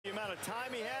amount of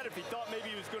time he had, if he thought maybe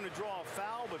he was going to draw a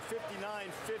foul, but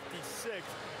 59-56,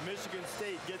 Michigan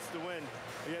State gets the win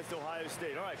against Ohio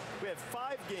State. All right, we have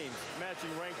 5 games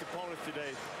matching ranked opponents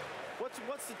today.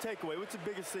 What's the takeaway? What's the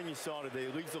biggest thing you saw today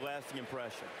that leaves a lasting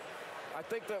impression? I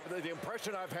think the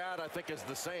impression I've had, I think, is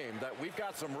the same, that we've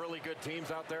got some really good teams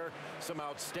out there, some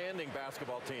outstanding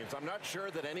basketball teams. I'm not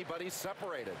sure that anybody's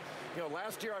separated. You know,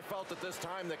 last year I felt at this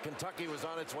time that Kentucky was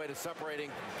on its way to separating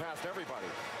past everybody.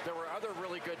 There were other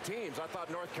really good teams. I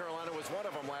thought North Carolina was one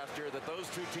of them last year, that those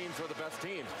 2 teams were the best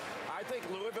teams. I think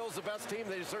Louisville's the best team.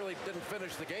 They certainly didn't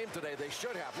finish the game today. They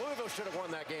should have. Louisville should have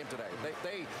won that game today.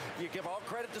 You give all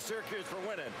credit to Syracuse for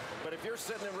winning, but if you're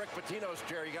sitting in Rick Pitino's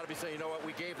chair, you got to be saying, you know what,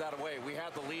 we gave that away. We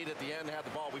had the lead at the end, had the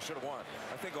ball, we should have won.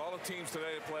 I think all the teams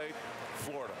today that played,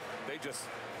 Florida, they just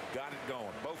got it going,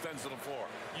 both ends of the floor.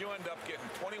 You end up getting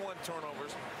 21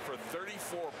 turnovers for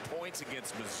 34 points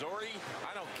against Missouri.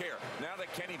 I don't care. Now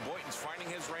that Kenny Boynton's finding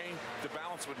his range to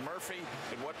balance with Murphy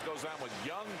and what goes on with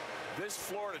Young, this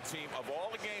Florida team, of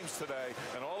all the games today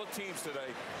and all the teams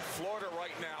today, Florida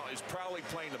right now is probably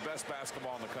playing the best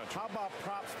basketball in the country. How about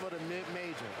props for the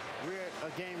mid-major? We're at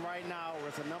a game right now where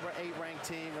it's a number 8 ranked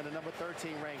team and a number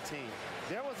 13 ranked team.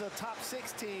 There was a top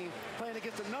 6 team playing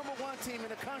against the number 1 team in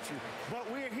the country, but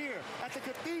we're here at the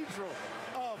cathedral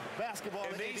of basketball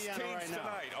in Indiana right now.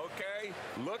 Tonight, okay?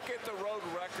 Look at the road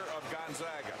record of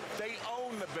Gonzaga. They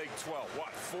own the Big 12.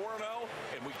 What, 4-0?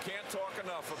 And we can't talk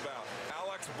enough about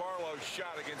Alex Barlow's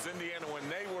shot against Indiana when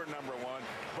they were number 1.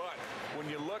 But when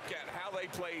you look at how they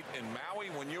played in Maui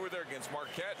when you were there against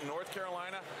Marquette in North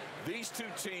Carolina, these 2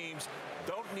 teams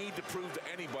don't need to prove to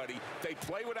anybody. They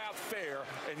play without fear,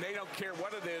 and they don't care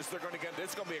what it is. They're going to get.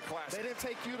 It's going to be a classic. They didn't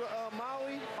take you to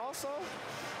Maui also?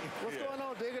 What's going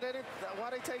on, Digger? Why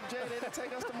they take Jay? They didn't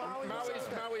take us to Maui?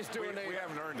 Maui's doing we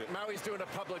haven't earned it. Maui's doing a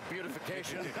public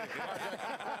beautification.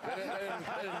 they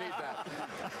didn't need that.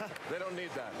 They don't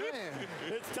need that. Man.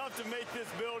 It's tough to make this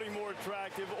building more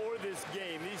attractive or this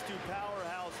game. These 2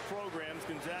 powerhouse programs,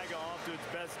 Gonzaga off to its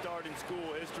best start in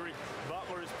school history.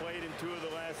 Butler has played in 2 of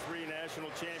the last 3 national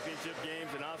championship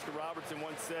games, and Oscar Robertson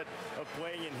once said of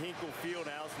playing in Hinkle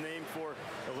Fieldhouse, named for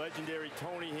the legendary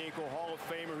Tony Hinkle, Hall of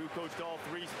Famer who coached all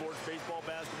 3 sports, baseball,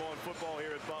 basketball, and football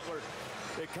here at Butler.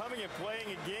 That coming and playing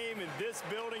a game in this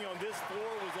building on this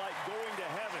floor was like going to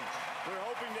heaven. We're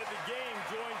hoping that the game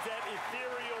joins that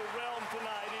ethereal realm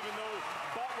tonight, even though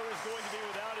Butler is going to be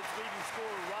without its leading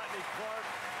scorer, Rodney Clark.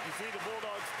 You see the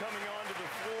Bulldogs coming onto the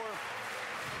floor.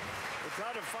 We'll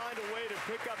try to find a way to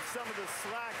pick up some of the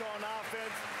slack on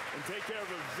offense and take care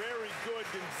of a very good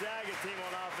Gonzaga team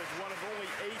on offense, one of only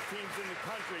 8 teams in the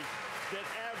country that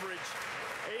average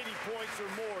 80 points or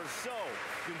more. So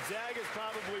Gonzaga's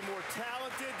probably more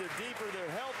talented. The deeper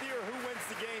they're healthier. Who wins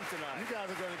the game tonight? You guys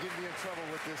are going to get me in trouble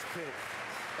with this pick.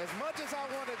 As much as I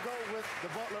want to go with the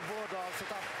Butler Bulldogs,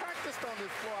 since I've practiced on this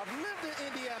floor, I've lived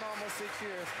in Indiana almost 6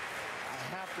 years,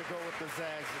 I have to go with the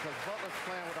Zags because Butler's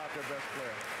playing without their best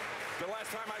player. The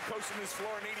last time I coached on this floor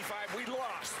in '85, we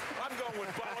lost. I'm going with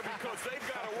Butler because they've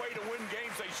got a way to win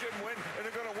games they shouldn't win, and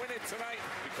they're going to win it tonight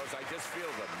because I just feel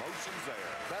the motions there.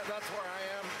 That's where I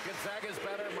am. Gonzaga's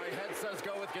better. My head says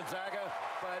go with Gonzaga,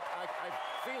 but I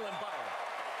feel in Butler.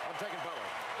 I'm taking Butler.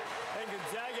 And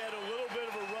Gonzaga had a little bit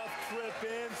of a rough trip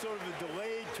in, sort of a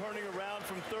delayed turning around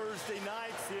from Thursday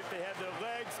night. See if they have their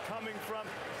legs coming from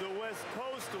the West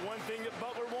Coast. The one thing that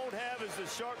Butler won't have is the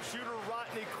sharpshooter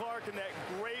Rodney Clark and that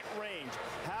great range.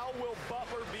 How will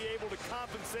Butler be able to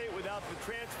compensate without the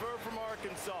transfer from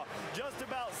Arkansas? Just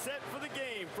about set for the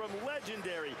game from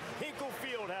legendary Hinkle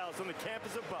Fieldhouse on the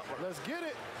campus of Butler. Let's get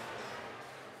it.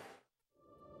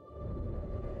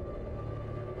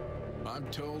 I'm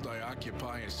told I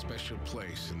occupy a special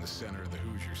place in the center of the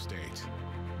Hoosier State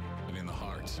and in the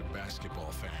hearts of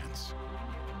basketball fans.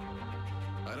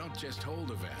 I don't just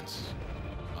hold events,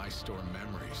 I store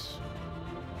memories.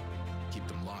 Keep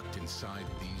them locked inside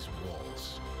these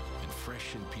walls and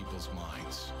fresh in people's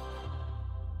minds.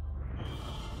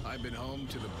 I've been home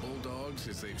to the Bulldogs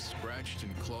as they've scratched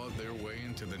and clawed their way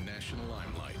into the national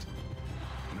limelight.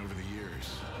 And over the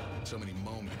years, so many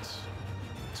moments,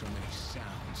 so many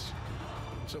sounds,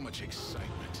 so much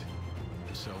excitement,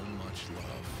 so much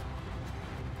love.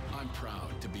 I'm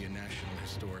proud to be a National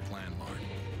Historic Landmark,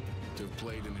 to have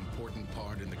played an important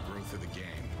part in the growth of the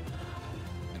game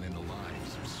and in the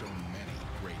lives of so many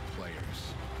great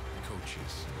players,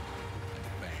 coaches, and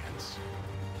fans.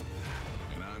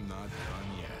 And I'm not done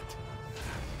yet.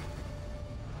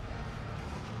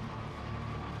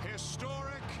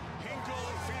 Historic Hinkle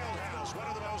Fieldhouse, one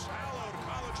of the most hallowed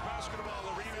college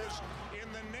basketball arenas in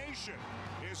the nation,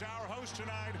 is our host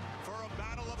tonight for a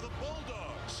battle of the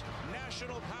Bulldogs Fieldhouse.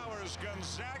 National powers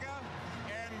Gonzaga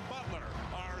and Butler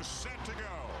are set to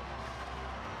go.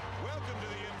 Welcome to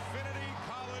the Infinity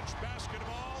College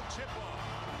Basketball Tip-Off.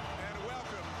 And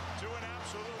welcome to an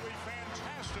absolutely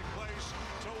fantastic place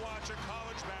to watch a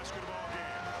college basketball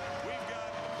game. We've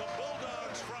got the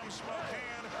Bulldogs from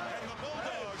Spokane and the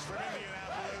Bulldogs from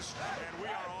Indianapolis, and we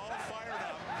are all fired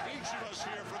up. Each of us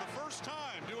here for the first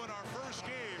time doing our first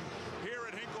game here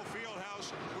at Hinkle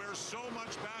Fieldhouse, where so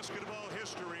much basketball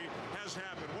history has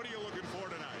happened. What are you looking for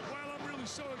tonight? Well, I'm really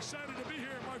so excited to be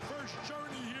here. My first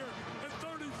journey here in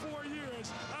 34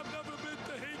 years. I've never been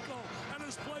to Hinkle, and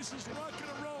this place is rocking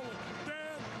and rolling.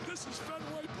 Dan, this is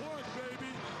Fenway Park,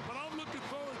 baby. But I'm looking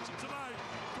forward to tonight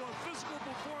to a physical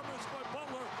performance by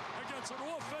Butler against an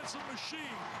offensive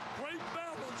machine. Great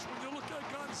balance when you look at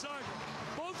Gonzaga.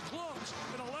 Both clubs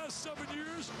in the last 7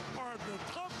 years are in the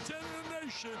top 10 in the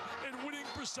nation in winning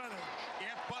percentage.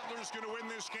 If Butler's going to win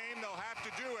this game, they'll have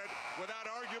to do it without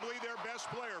arguably their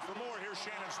best player. For more, here's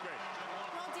Shannon Spade.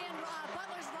 Well, Dan,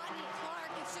 Butler's Rodney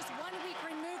Clark is just 1 week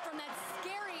removed from that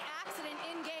scary accident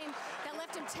in-game that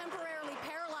left him temporarily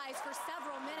paralyzed for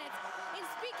several minutes. In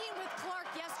speaking with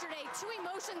Clark yesterday, 2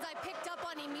 emotions I picked up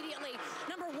on immediately.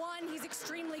 Number one, he's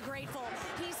extremely grateful.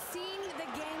 He's seen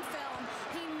the game film.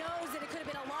 He knows that it could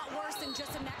have been a lot worse than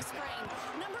just a neck sprain.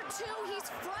 Number two, he's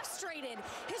frustrated.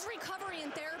 His recovery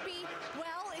and therapy,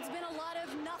 well, it's been a lot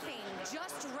of nothing,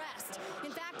 just rest.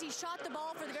 In fact, he shot the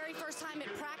ball for the very first time at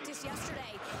practice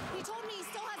yesterday. He told me he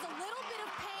still has a little bit of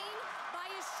pain by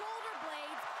his shoulder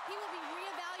blades. He will be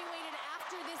reevaluated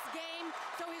after this game,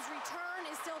 so his return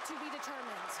is still to be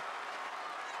determined.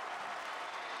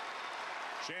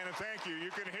 Shannon, thank you. You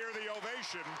can hear the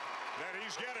ovation that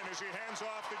he's getting as he hands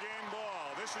off the game ball.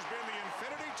 This has been the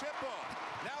Infinity Tip-Off.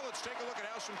 Now let's take a look at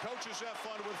how some coaches have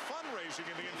fun with fundraising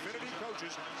in the Infinity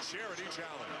Coaches Charity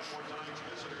Challenge.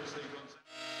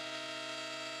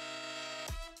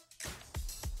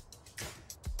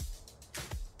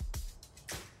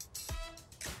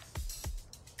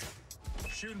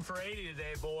 Shooting for 80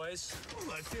 today, boys.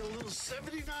 Ooh, I feel a little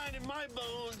 79 in my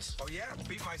bones. Oh, yeah?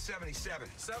 Beat my 77.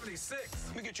 76.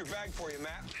 Let me get your bag for you,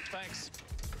 Matt. Thanks.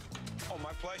 Oh,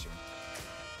 my pleasure.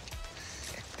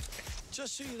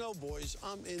 Just so you know, boys,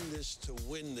 I'm in this to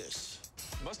win this.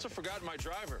 Must have forgotten my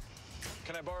driver.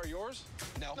 Can I borrow yours?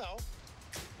 No. No.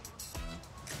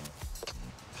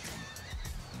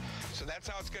 So that's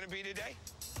how it's going to be today?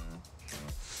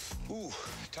 Ooh,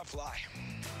 tough lie.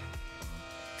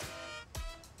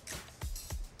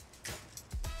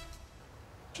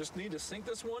 Just need to sink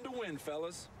this one to win,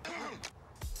 fellas.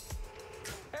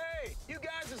 Hey, you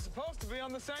guys are supposed to be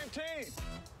on the same team.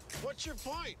 What's your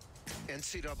point?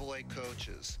 NCAA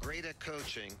coaches, great at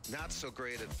coaching, not so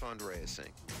great at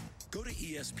fundraising. Go to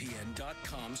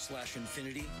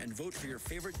ESPN.com/Infinity and vote for your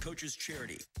favorite coach's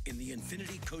charity in the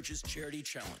Infinity Coaches Charity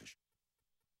Challenge.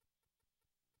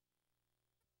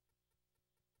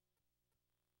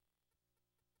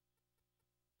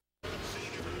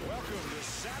 Welcome to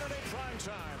Saturday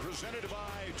Primetime, presented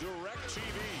by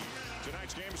DirecTV.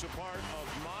 Tonight's game is a part of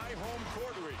My Home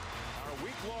Court Week, our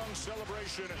week-long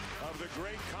celebration of the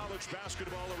great college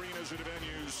basketball arenas and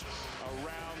venues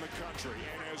around the country.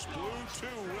 And as Blue 2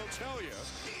 will tell you,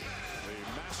 the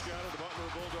mascot of the Butler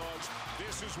Bulldogs,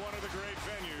 this is one of the great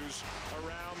venues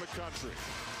around the country.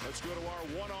 Let's go to our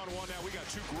one-on-one now. We got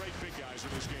 2 great big guys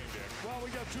in this game, Dick. Well, we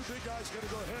got 2 big guys going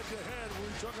to go head-to-head. When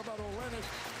we talk about Olenek,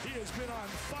 he has been on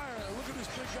fire. Look at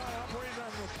this big guy operating on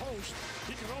the post.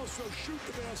 He can also shoot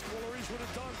the basketball, or he's would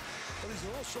have done, but he's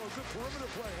also a good perimeter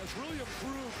player. Has really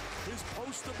improved his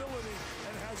post ability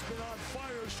and has been on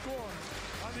fire scoring.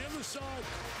 On the other side,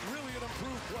 really an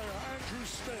improved player, Andrew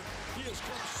Smith. He has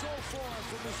come so far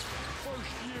from his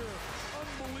first year.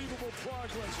 Unbelievable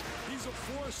progress. He's a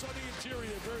force on the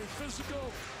interior, very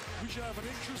physical. We should have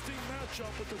an interesting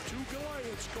matchup with the 2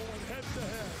 Goliaths going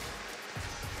head-to-head.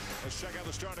 Let's check out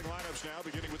the starting lineups now,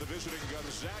 beginning with the visiting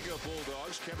Gonzaga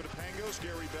Bulldogs. Kevin Pangos,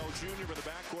 Gary Bell Jr. in the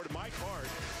backcourt. Mike Hart,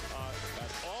 an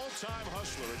all-time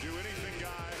hustler, a do-anything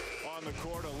guy on the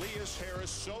court. Elias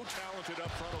Harris, so talented up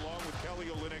front, along with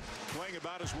Kelly Olynyk, playing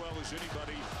about as well as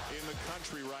anybody in the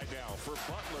country right now. For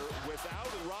Butler, without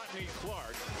Rodney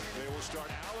Clark, they will start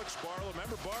Alex Barlow.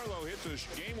 Remember, Barlow hit the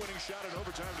game-winning shot in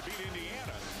overtime to beat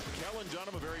Indiana. Kellen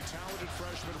Dunham, a very talented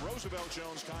freshman. Roosevelt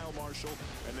Jones, Kyle Marshall,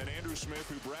 and then Andrew Smith,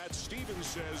 who Brad Stevens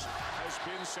says has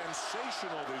been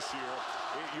sensational this year.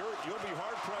 You'll be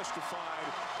hard-pressed to find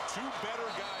 2 better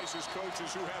guys as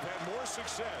coaches who have had more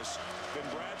success than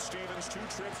Brad Stevens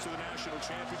Stevens, 2 trips to the national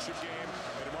championship game,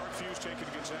 and Mark Few's taken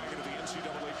Gonzaga to the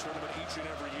NCAA tournament each and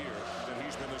every year that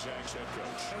he's been the Zags head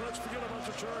coach. And let's forget about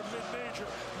the term mid-major.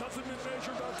 Nothing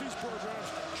mid-major about these programs.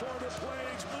 Charter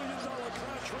planes, million-dollar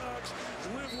contracts,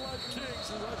 live like kings,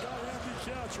 as our guy Andy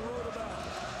Katz wrote about.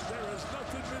 There is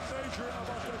nothing mid-major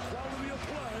about the quality of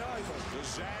play either. The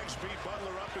Zags beat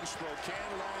Butler up in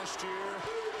Spokane last year,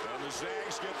 and the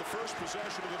Zags get the first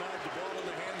possession of the night, the ball in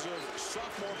the hands of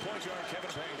sophomore point guard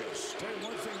Kevin Pangos. Tell you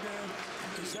one thing, Dan,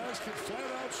 the Zags can flat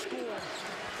out score.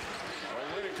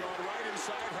 Olynyk on right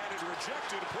inside, had it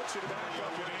rejected, puts it back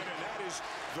up and in, and that is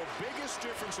the biggest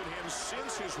difference in him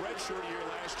since his redshirt year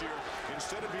last year.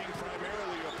 Instead of being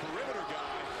primarily a perimeter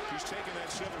guy, he's taken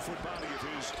that 7-foot body of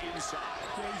his inside.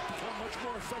 Yeah, he's become much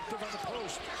more effective on the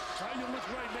post. Now you look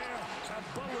right now at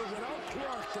Butler without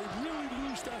Clark. They really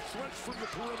lose that threat from the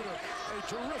perimeter. A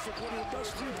terrific, one of the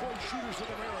best three-point shooters in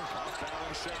America.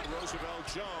 Off-balance shot, Roosevelt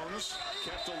Jones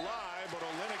kept alive, but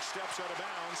Olynyk steps out of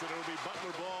bounds, and it'll be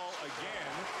Butler ball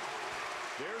again.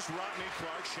 There's Rodney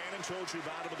Clark. Shannon told you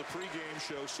about him in the pregame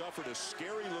show. Suffered a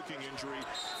scary-looking injury.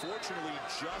 Fortunately,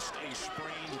 just a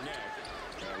sprained neck.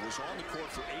 Was on the court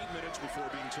for 8 minutes before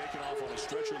being taken off on a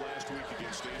stretcher last week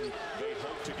against Dayton. They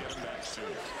hope to get him back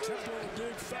soon. Tempo, a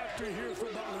big factor here for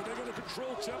Butler. They're going to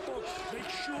control tempo. Make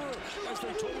sure, as they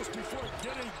told us before,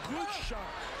 get a good shot.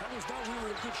 That was not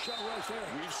really a good shot right there.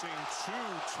 We've seen 2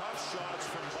 tough shots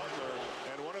from Butler,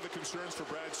 and one of the concerns for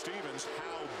Brad Stevens,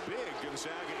 how big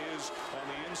Gonzaga is on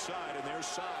the inside, and their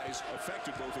size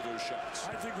affected both of those shots.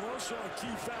 I think also a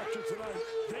key factor tonight,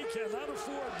 they cannot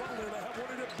afford Butler to have one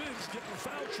of their bigs get in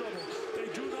foul trouble. They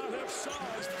do not have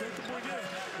size that they can bring in.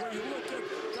 When you look at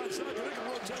Gonzaga, they can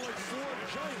rotate like 4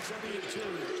 giants on the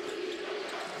interior.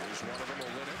 Here's one of them,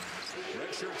 Olynyk.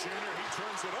 Redshirt junior, he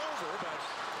turns it over, but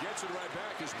gets it right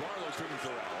back as Barlow couldn't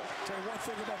corral. Tell you one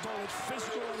thing about Butler, it's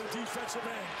physical on the defensive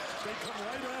end. They come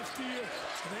right after you,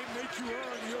 and they make you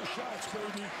earn your shots,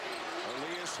 baby.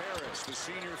 Elias Harris, the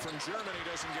senior from Germany,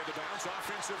 doesn't get the bounce.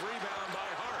 Offensive rebound by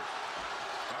Hart.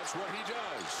 That's what he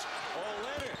does.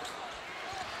 Olynyk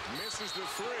misses the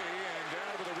 3, and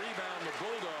down to the rebound, the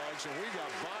Bulldogs, and we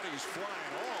got bodies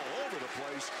flying all over the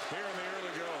place here in the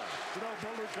early going. You know,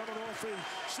 Butler coming off a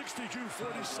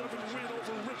 62-47 win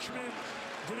over Richmond.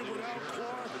 Did it without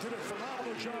Clark. Did a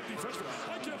phenomenal job defensively.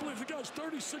 I can't believe the guy's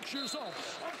 36 years old.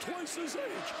 I'm twice his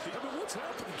age. I mean, what's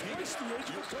happening? Twice the age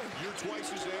of a coach. You're twice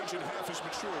his age and half as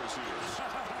mature as he is.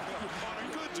 On a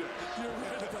good day. You're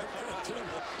right about that, too.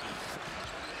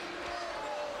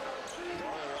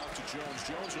 Jones.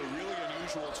 Jones, a really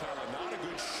unusual talent. Not a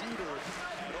good shooter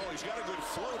at all. He's got a good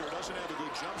floater, doesn't have a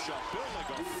good jump shot. Built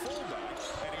like a fullback,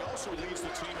 and he also leads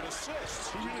the team in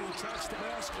assists. He really attacks the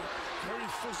basket. Very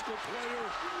physical player.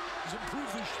 He's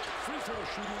improved his free throw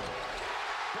shooting.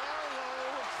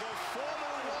 Barlow, the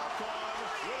former walk-on,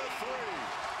 with a 3.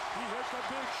 He hit the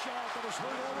big shot that was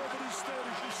heard all over the state,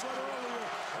 as you said earlier,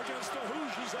 against the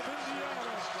Hoosiers of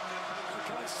Indiana.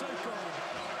 Canseco.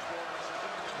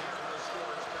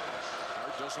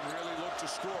 Doesn't really look to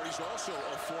score. He's also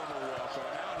a former walk-on.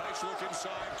 Now, nice look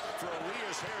inside for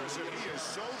Elias Harris, and he is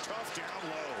so tough down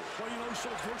low. Well, you know, he's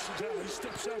so versatile. He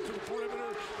steps out to the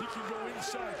perimeter. He can go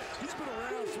inside. He's been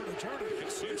around for an eternity. It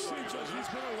seems like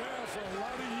he's been around for a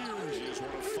lot of years. He is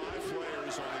one of 5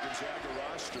 players on the Gonzaga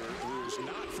roster who is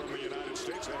not from the United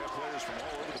States. They have players from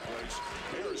all over the place.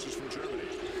 Harris is from Germany.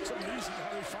 It's amazing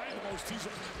how they find the most. He's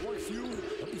one few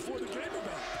before the game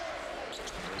about.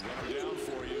 They'll run him down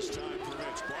for you as time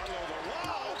permits. Barlow the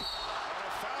lob, and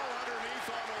a foul underneath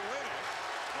on Olynyk,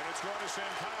 and it's going to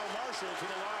send Kyle Marshall to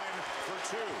the line for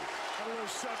 2. A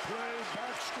little set play,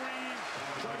 back screen,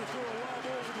 trying to throw a lob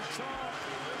over the top.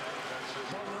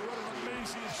 Butler, what an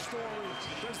amazing story.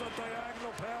 There's the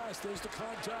diagonal pass, there's the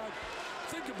contact.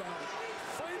 Think about it.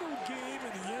 Final game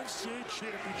in the NCAA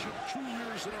championship 2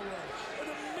 years in a row. An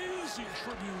amazing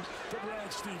tribute to Brad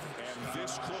Stevens. And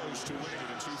this close to winning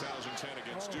it in 2010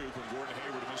 against Duke when Gordon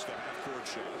Hayward missed the half-court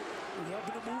shot. Was that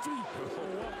in the movie?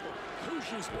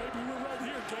 Hoosiers, baby, we're right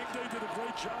here. Game Day did a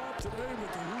great job today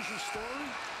with the Hoosiers story.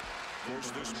 Of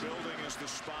course, this building is the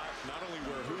spot not only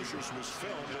where Hoosiers was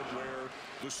filmed, but where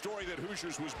the story that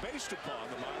Hoosiers was based upon,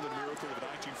 the Milan Miracle of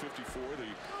 1954,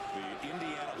 the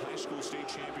Indiana High School State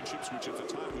Championships, which at the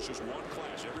time was just one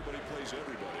class. Everybody plays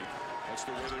everybody. That's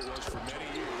the way that it was for many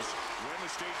years. When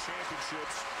the state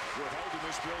championships were held in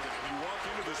this building, and you walk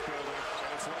into this building, and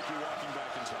it's like you're walking back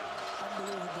in time.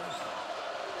 Unbelievable.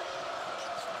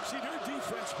 See, their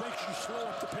defense makes you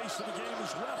slow up the pace of the game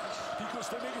as well,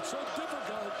 because they make it so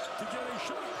difficult to get a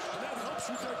shot, and that helps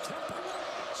with their tempo.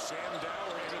 Sam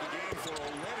Dower into the game for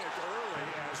Olynyk early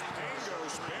as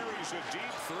Pangos buries a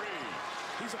deep 3.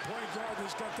 He's a point guard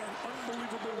that's got that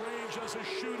unbelievable range as a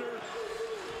shooter.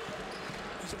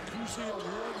 He's a Cousy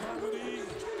Award nominee.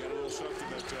 Got a little something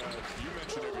that you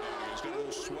mentioned every now and then. He's got a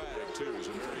little swag, too. He's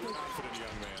a very confident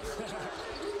young man.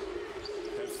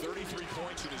 Had 33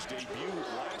 points in his debut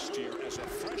last year as a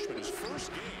freshman, his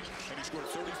first game, and he scored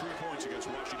 33 points against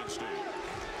Washington State.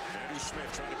 Andrew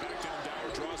Smith trying to back down Dower,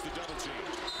 draws the double team.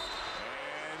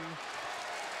 And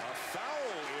a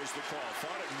foul is the call.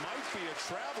 Thought it might be a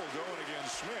travel going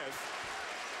against Smith.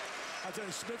 I tell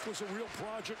you, Smith was a real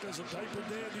project as a type of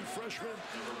dandy freshman,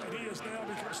 and he has now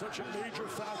become such a major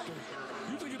factor.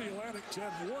 You think of the Atlantic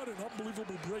 10, what an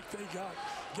unbelievable break they got.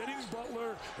 Getting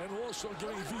Butler and also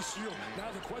getting VCU.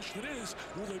 Now the question is,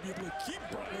 will they be able to keep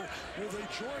Butler? Will they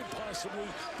join possibly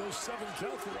those 7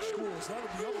 Catholic schools? That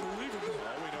would be unbelievable.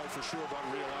 All we know for sure about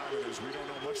realignment is we don't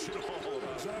know much at all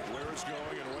about where it's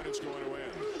going and when it's going to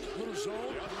end. Little zone.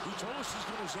 Yep. He told us he's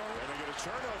going to zone. And they get a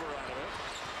turnover out of it.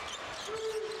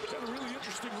 Got a really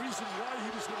interesting reason why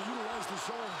he was going to utilize the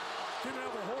zone. Didn't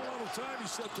have a whole lot of time, he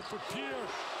said, to prepare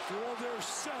for all their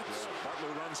sets. Yeah,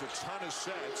 Butler runs a ton of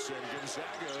sets, and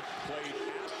Gonzaga played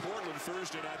at Portland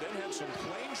Thursday night. They had some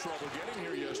plane trouble getting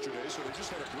here yesterday, so they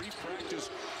just had a brief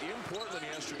practice in Portland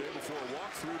yesterday before a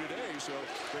walkthrough today, so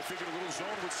they figured a little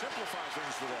zone would simplify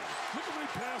things for them. Look at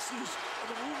the passes and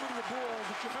the movement of the ball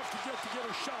that you have to get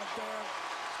a shot down.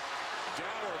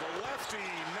 Dower, the lefty,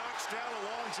 knocks down a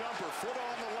long jumper, foot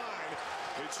on the line.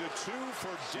 It's a 2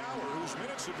 for Dower, whose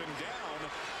minutes have been down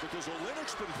because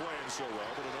Olynyk's been playing so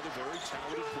well, but another very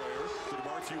talented player that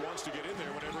Markey wants to get in there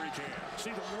whenever he can.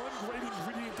 See, the one great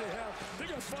ingredient they have,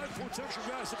 they got 5 potential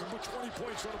guys that can put 20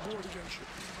 points on the board against you.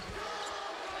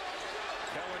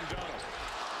 Helen Dunham.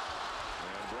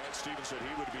 And Brad Stevens said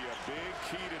he would be a big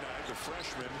key tonight, the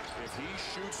freshman. If he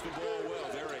shoots the ball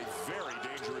well, they're a very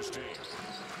dangerous team.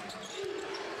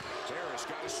 Harris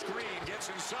got a screen, gets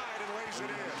inside, and lays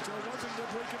it in. So one thing they're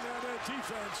breaking down that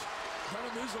defense.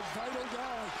 Dunham is a vital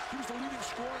guy. He was the leading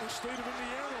scorer in the state of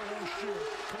Indiana last year.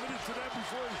 Committed to that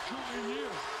before his junior year.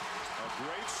 A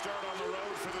great start on the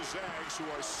road for the Zags, who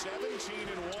are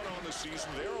 17-1 on the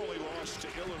season. Their only loss to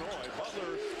Illinois.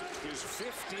 Butler is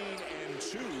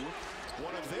 15-2.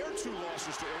 One of their 2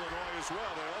 losses to Illinois as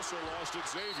well. They also lost at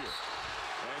Xavier.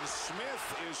 And Smith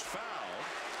is fouled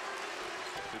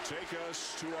to take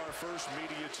us to our first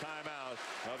media timeout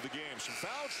of the game. Some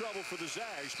foul trouble for the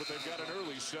Zags, but they've got an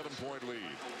early 7-point lead.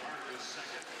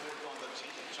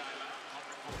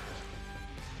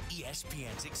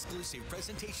 ESPN's exclusive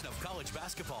presentation of college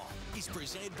basketball is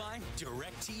presented by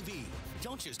DirecTV.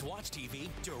 Don't just watch TV,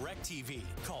 DirecTV.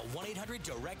 Call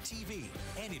 1-800-DirecTV.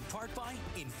 And in part by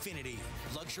Infinity.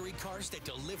 Luxury cars that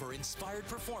deliver inspired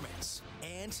performance.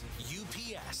 And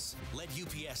UPS. Let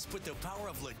UPS put the power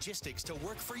of logistics to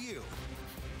work for you.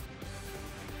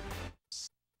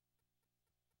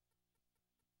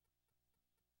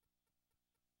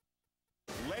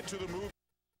 Led to the move.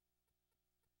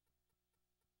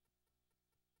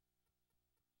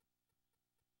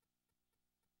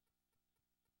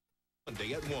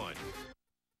 Monday at 1.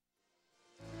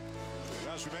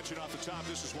 As we mentioned off the top,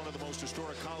 this is one of the most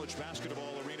historic college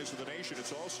basketball arenas of the nation.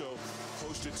 It's also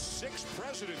hosted 6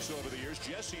 presidents over the years.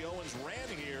 Jesse Owens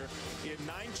ran here in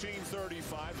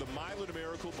 1935. The Milan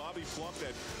Miracle, Bobby Plump,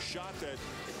 that shot that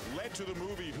led to the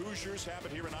movie Hoosiers,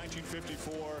 happened here in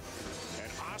 1954.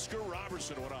 And Oscar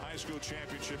Robertson won a high school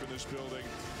championship in this building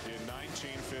in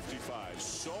 1955.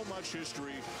 So much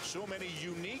history, so many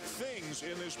unique things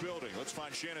in this building. Let's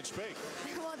find Shannon Spake.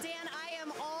 Well, Dan, I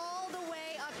am all the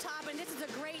way up top, and this is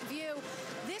a great view.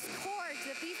 This court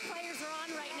that these players are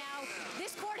on right now,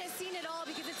 this court has seen it all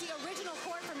because it's the original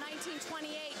court from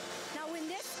 1928. Now, when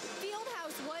this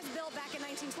Fieldhouse was built back in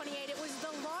 1928, it was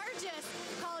the largest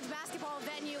college basketball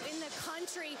venue in the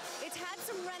country. It's had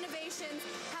some renovations.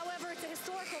 However, it's a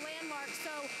historical landmark. So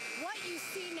what you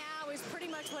see now is pretty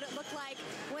much what it looked like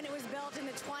when it was built in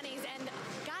the 20s. And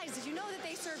guys, did you know that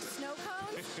they served snow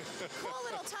cones? Cool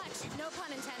little touch, no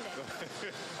pun intended.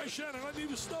 Hey, Shannon, I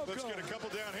need a snow cone. Let's get a couple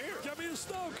down here. Get me a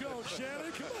snow cone,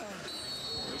 Shannon. Come on.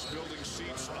 This building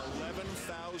seats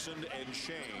 11,000 and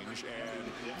change, and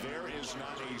there is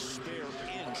not a spare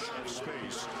inch of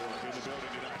space in the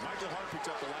building tonight. Michael Hart picked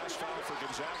up the last foul for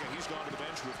Gonzaga. He's gone to the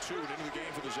bench with 2 and into the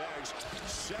game for the Zags.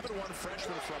 7-1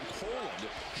 freshman from Poland,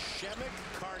 Przemek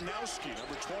Karnowski,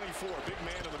 number 24, big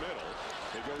man in the middle.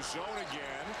 They go zone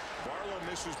again. Barlow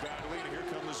misses badly, and here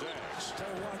come the Zags. Tell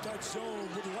you what, that zone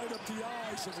would light up the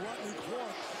eyes of Rodney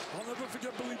Clark. I'll never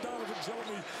forget Billy Donovan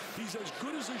telling me he's as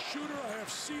good as a shooter I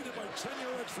have seen in my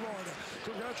tenure at Florida.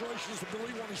 Congratulations to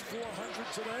Billy, won his 400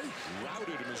 today.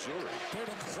 Routed Missouri. They're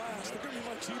in class. They're going to be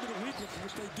my team of the week with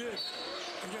what they did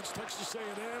against against Texas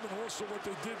A&M and also what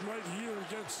they did right here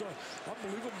against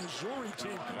unbelievable Missouri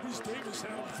team. Reese Davis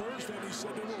had them Thursday, and he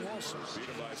said they were awesome. Beat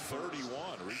him by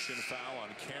 31. Reach-in foul on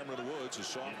Cameron Woods, a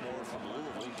sophomore from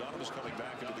Louisville. Dunham is coming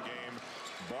back into the game.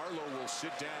 Barlow will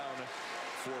sit down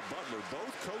for Butler.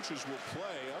 Both coaches will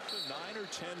play up to 9 or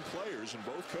 10 players, and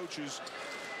both coaches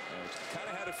kind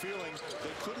of had a feeling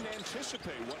they couldn't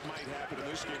anticipate what might happen in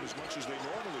this game as much as they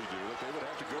normally do, that they would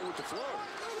have to go with the flow.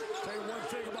 Tell you one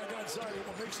thing about Gonzaga,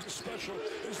 what makes them special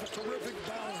is the terrific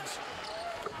balance.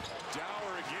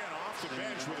 Dower again off the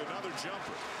bench with another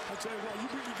jumper. I tell you what, you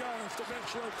bring a guy off the bench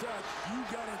like that, you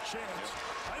got a chance.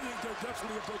 I think they're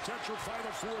definitely a potential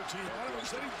Final Four team. I don't know,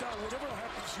 setting down whatever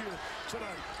happens here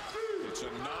tonight. It's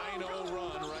a 9-0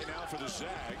 run right now for the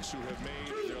Zags, who have made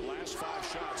their last 5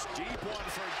 shots. Deep one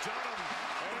for Dunham,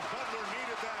 and Butler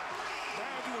needed that.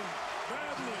 Badly.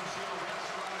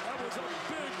 That was a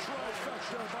big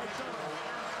trifecta by Dunham.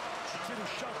 Kid who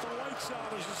shot the lights out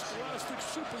as a scholastic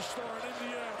superstar in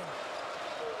Indiana.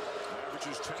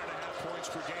 Averages 10.5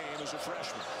 points per game as a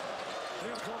freshman.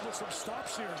 They got to come up with some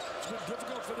stops here. It's been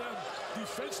difficult for them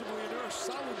defensively, and they're a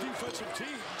solid defensive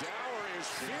team. Dower is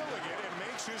feeling it and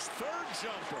makes his 3rd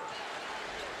jumper.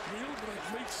 You look at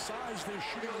great size. They're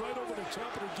shooting right over the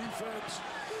top of the defense.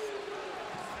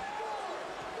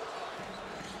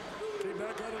 Came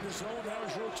back out of the zone. Now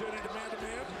he's rotating to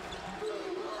man-to-man.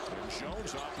 And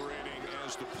Jones operating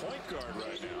as the point guard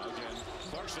right now. Again,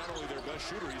 Clark's not only their best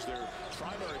shooter, he's their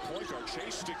primary point guard.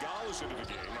 Chase Stigall is into the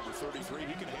game, number 33.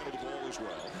 He can handle the ball as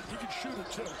well. He can shoot it,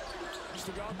 too.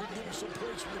 Stigall been getting some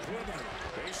points from the perimeter.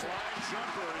 Baseline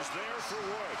jumper is there for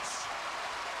Woods.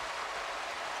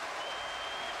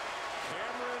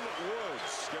 Cameron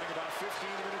Woods getting about 15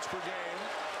 minutes per game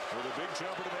with a big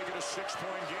jumper to make it a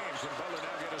 6-point game. Can Butler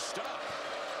now get a stop?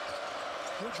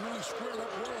 Woods really squared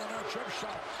up well on that jump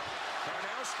shot.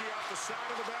 Karnowski off the side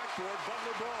of the backboard.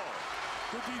 Butler ball.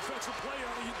 Good defensive play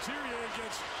on the interior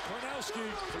against Karnowski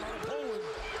from out of Poland.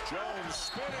 Jones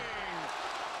spinning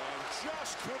and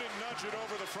just couldn't nudge it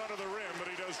over the front of the rim,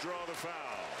 but he does draw the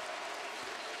foul.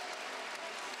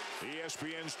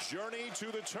 ESPN's Journey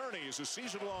to the Tourney is a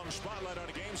season-long spotlight on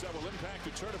games that will impact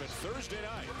the tournament Thursday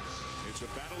night. It's a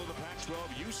battle of the Pac-12,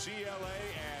 UCLA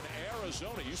and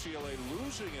Arizona. UCLA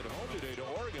losing at home today to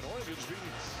Oregon. Oregon's beaten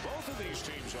both of these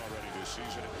teams already this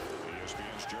season.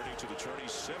 ESPN's Journey to the Tourney,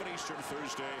 7 Eastern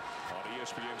Thursday on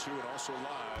ESPN2 and also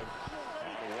live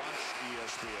on Watch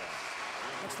ESPN.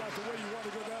 That's not the way you want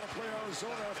to go down and play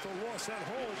Arizona after a loss at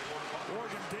home.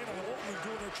 Oregon, Dana Holtman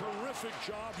doing a terrific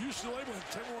job. UCLA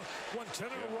won 10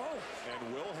 in a row. And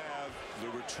we'll have the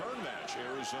return match,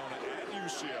 Arizona at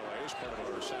UCLA, as part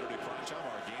of our Saturday prime time,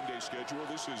 our game day schedule.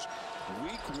 This is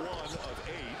week 1 of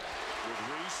 8 with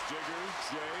Reese, Digger,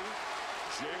 Jay,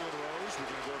 Jalen Rose. We're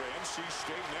going to go to NC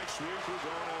State next week. We're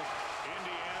going to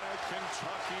Indiana,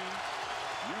 Kentucky,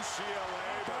 UCLA,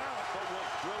 but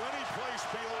will any place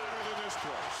be louder than this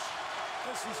place?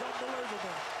 This is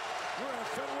unbelievable. We're at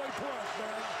Fenway Park,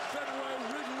 man. Fenway,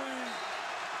 Wrigley.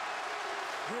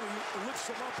 Really lifts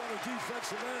them up on the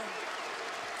defensive end.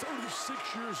 36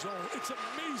 years old. It's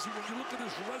amazing when you look at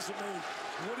his resume,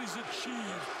 what he's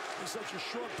achieved in such a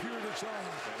short period of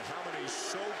time. And how many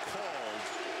so-called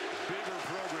bigger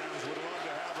programs would love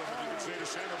to have him. And you can say the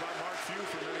same about Mark Few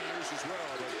for many years as well.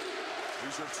 But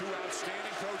these are 2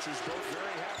 outstanding coaches, both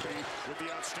very happy with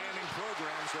the outstanding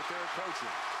programs that they're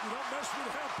coaching. You don't mess with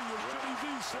happy, as Jimmy V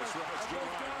said. That's right. And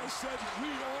both guys said,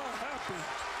 we are happy.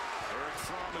 Eric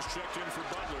Fromm is checked in for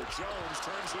Butler. Jones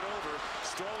turns it over.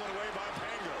 Stolen away by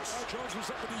Pangos. Jones was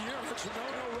up in the air. That's a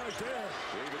no-no right there.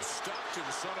 David Stockton,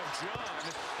 son of John,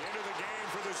 into the game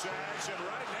for the Zags. And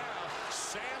right now,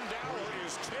 Sam Dower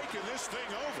is taking this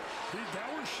thing over. The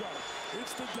Dower Show.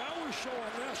 It's the Dower Show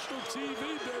on national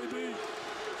TV, baby.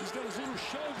 He's got his little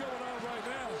show going on right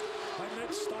now. I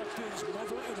met Stockton's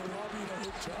mother in the lobby of a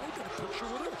hotel. Got a picture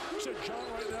with her. Said, John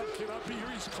right now cannot be here.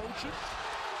 He's coaching.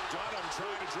 Dunham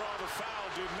trying to draw the foul,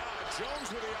 did not. Jones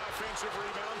with the offensive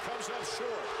rebound, comes up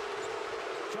short.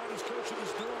 John is coaching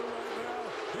his daughter right now.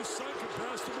 His son can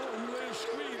pass the ball. You lay a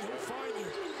screen, he'll find you.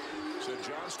 So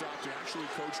John Stockton actually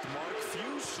coached Mark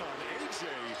Few's son, AJ,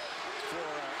 for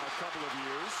a couple of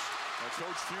years.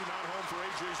 Coach Few not home for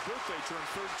AJ's birthday, turned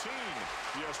 13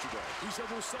 yesterday. He said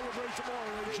we'll celebrate tomorrow,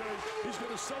 AJ. He's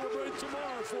going to celebrate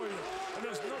tomorrow for you. And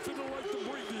there's nothing to like to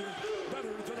bring to you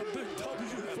better than a big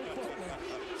W football.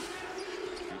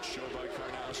 Good show by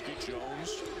Karnowski.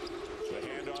 Jones. The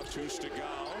handoff to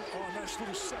Stigall. Oh, nice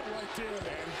little set right there.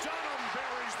 And Dunham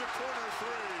buries the corner 3.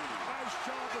 Nice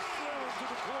job to throw into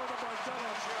the corner by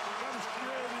Dunham. That is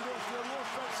created off their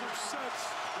offensive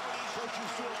sets.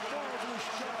 Coaches do a marvelous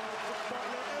job for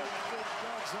Butler and for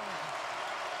Gonzaga.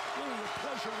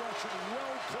 pleasure watching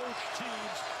well-coached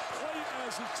teams play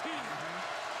as a team.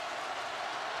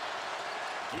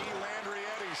 Guy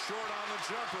Landrietti short on the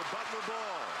jumper. Butler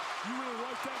ball. You really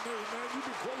like that name, man. You've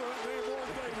been calling that name all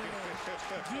day, man. Guy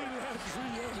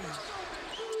Landrietti.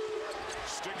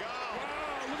 Stigall.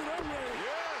 Wow, look at that way.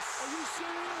 Yes. Are you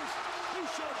serious? He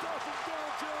shot that from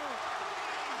downtown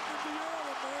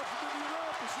Indiana, man, from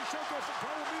Indianapolis. He shot that from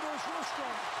Palomino's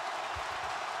restaurant.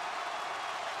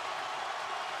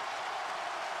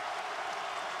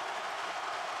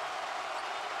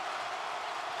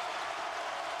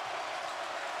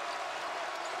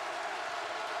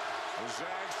 The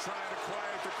Zags trying to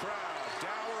quiet the crowd.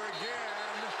 Dower again.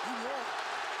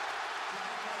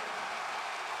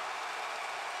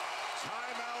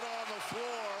 Timeout on the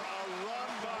floor. A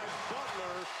run by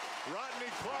Butler.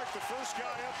 Rodney Clark, the first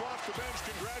guy up off the bench,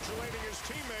 congratulating his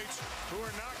teammates who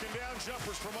are knocking down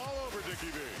jumpers from all over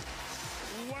Dickie V.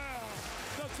 Wow.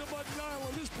 Nothing but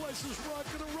Nyland. This place is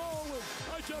rocking and rolling.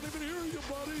 I can't even hear you,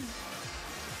 buddy.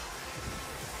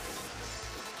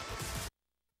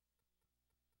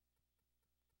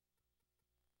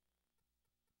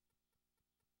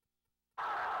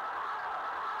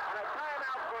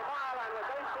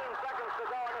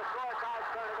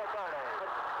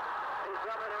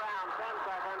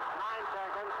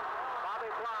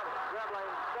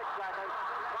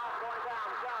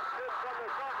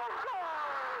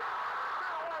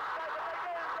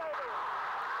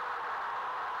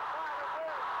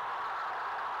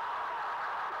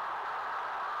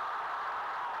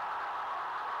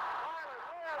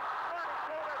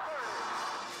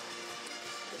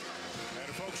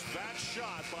 Folks, that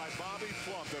shot by Bobby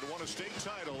Plump that won a state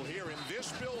title here in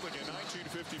this building in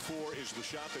 1954 is the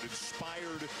shot that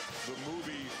inspired the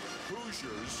movie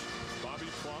Hoosiers.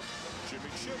 Bobby Plump, Jimmy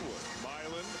Chitwood,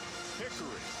 Milan,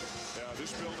 Hickory.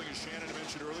 This building, as Shannon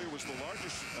mentioned earlier, was the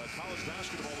largest college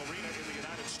basketball arena in the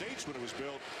United States when it was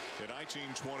built in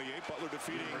 1928. Butler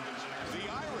defeating the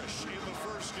Irish in the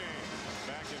first game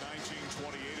back in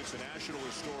 1928. It's a National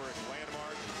Historic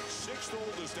Landmark. Sixth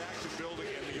oldest active building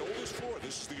and the oldest floor.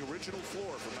 This is the original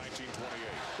floor from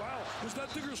 1928. Wow, was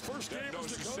that Digger's first game? No,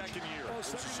 it's the second year. Oh,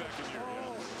 it's the second year.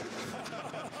 Oh.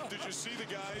 Yeah. Did you see the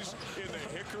guys in the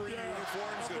Hickory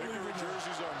uniforms, the Hickory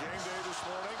jerseys on game day this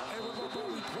morning? Hey, what about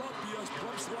Bobby Plump? He has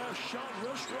Plump's last shot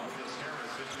restaurant.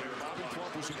 And Bobby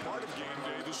Plump was a part of game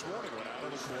day this morning, went out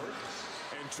on the court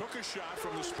and took a shot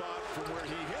from the spot from where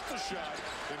he hit the shot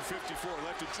in 54.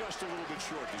 Left it just a little bit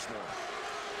short this morning.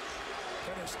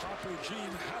 Dennis Topper,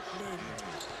 Gene Hackman.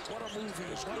 What a movie.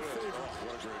 It's my favorite.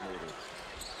 What a great movie.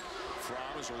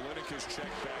 Fromm as Olynyk is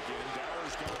checked back in.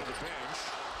 Dower's gone to the bench.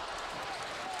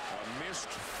 A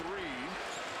missed three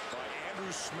by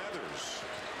Andrew Smethers.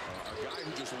 A guy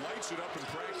who just lights it up in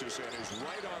practice and is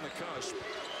right on the cusp.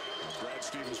 Brad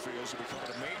Stevens feels to become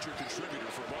a major contributor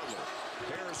for Butler.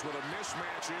 Harris with a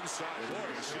mismatch inside. Boy,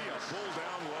 you see a pull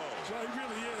down low. Well, he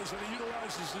really is, and he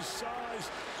utilizes his size.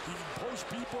 He can post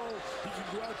people. He can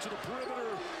go out to the perimeter.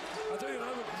 I'll tell you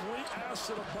another great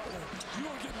asset of Butler. You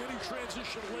don't get many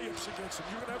transition layups against him.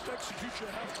 You're going to have to execute your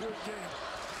half-court game.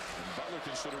 Butler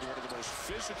considered one of the most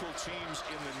physical teams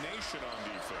in the nation on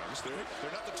defense. They're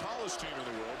not the tallest team in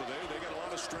the world, but they got a lot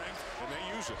of strength, and they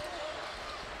use it.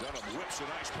 Dunham whips a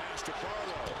nice pass to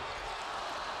Barlow.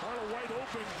 Barlow wide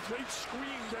open. Great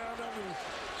screen down on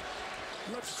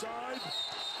the left side.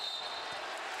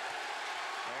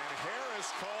 And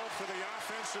Harris called for the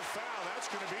offensive foul. That's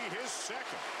going to be his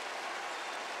second.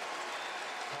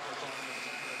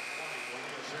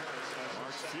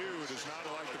 Mark Few does not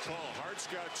like the call. Hart's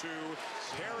got two.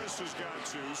 Harris has got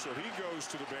two, so he goes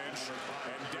to the bench,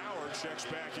 and Dower checks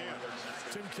back in.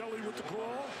 Tim Kelly with the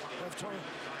call. Have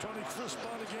Tony Crisp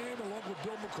on the game, along with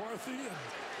Bill McCarthy and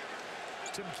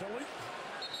Tim Kelly.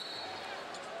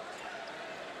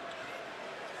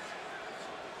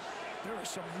 There is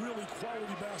some really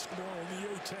quality basketball in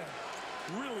the A-10.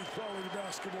 Really quality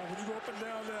basketball. When you go up and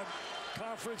down that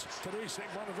conference, today St.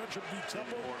 Bonaventure beat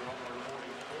Temple.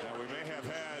 Now, we may have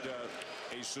had a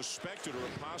suspected or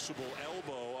a possible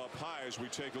elbow up high as we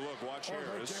take a look. Watch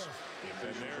Harris. Right,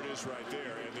 and there it is right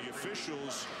there. And the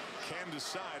officials can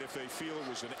decide if they feel it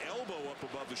was an elbow up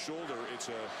above the shoulder. It's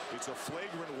a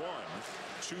flagrant one.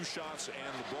 2 shots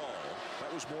and the ball.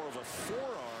 That was more of a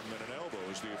forearm than an elbow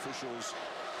as the officials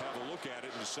have a look at it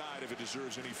and decide if it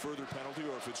deserves any further penalty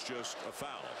or if it's just a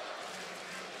foul.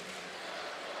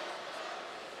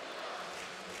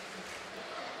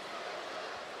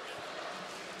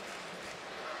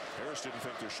 Harris didn't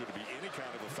think there should be any kind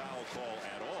of a foul call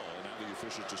at all. And now the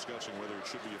officials discussing whether it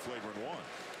should be a flagrant one.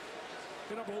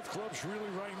 You know, both clubs really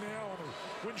right now on a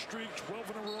win streak, 12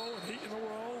 in a row and 8 in a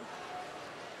row.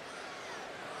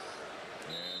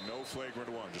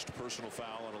 flagrant one, just a personal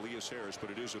foul on Elias Harris,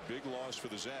 but it is a big loss for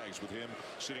the Zags with him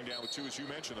sitting down with 2. As you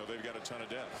mentioned, though, they've got a ton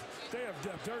of depth. They have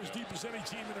depth. They're as deep as any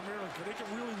team in America. They can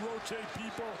really rotate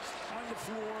people on the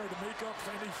floor to make up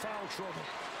for any foul trouble.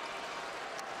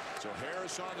 So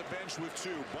Harris on the bench with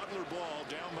 2. Butler ball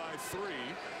down by 3.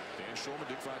 Dan Shulman,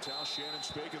 Dick Vitale, Shannon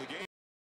Spake of the game.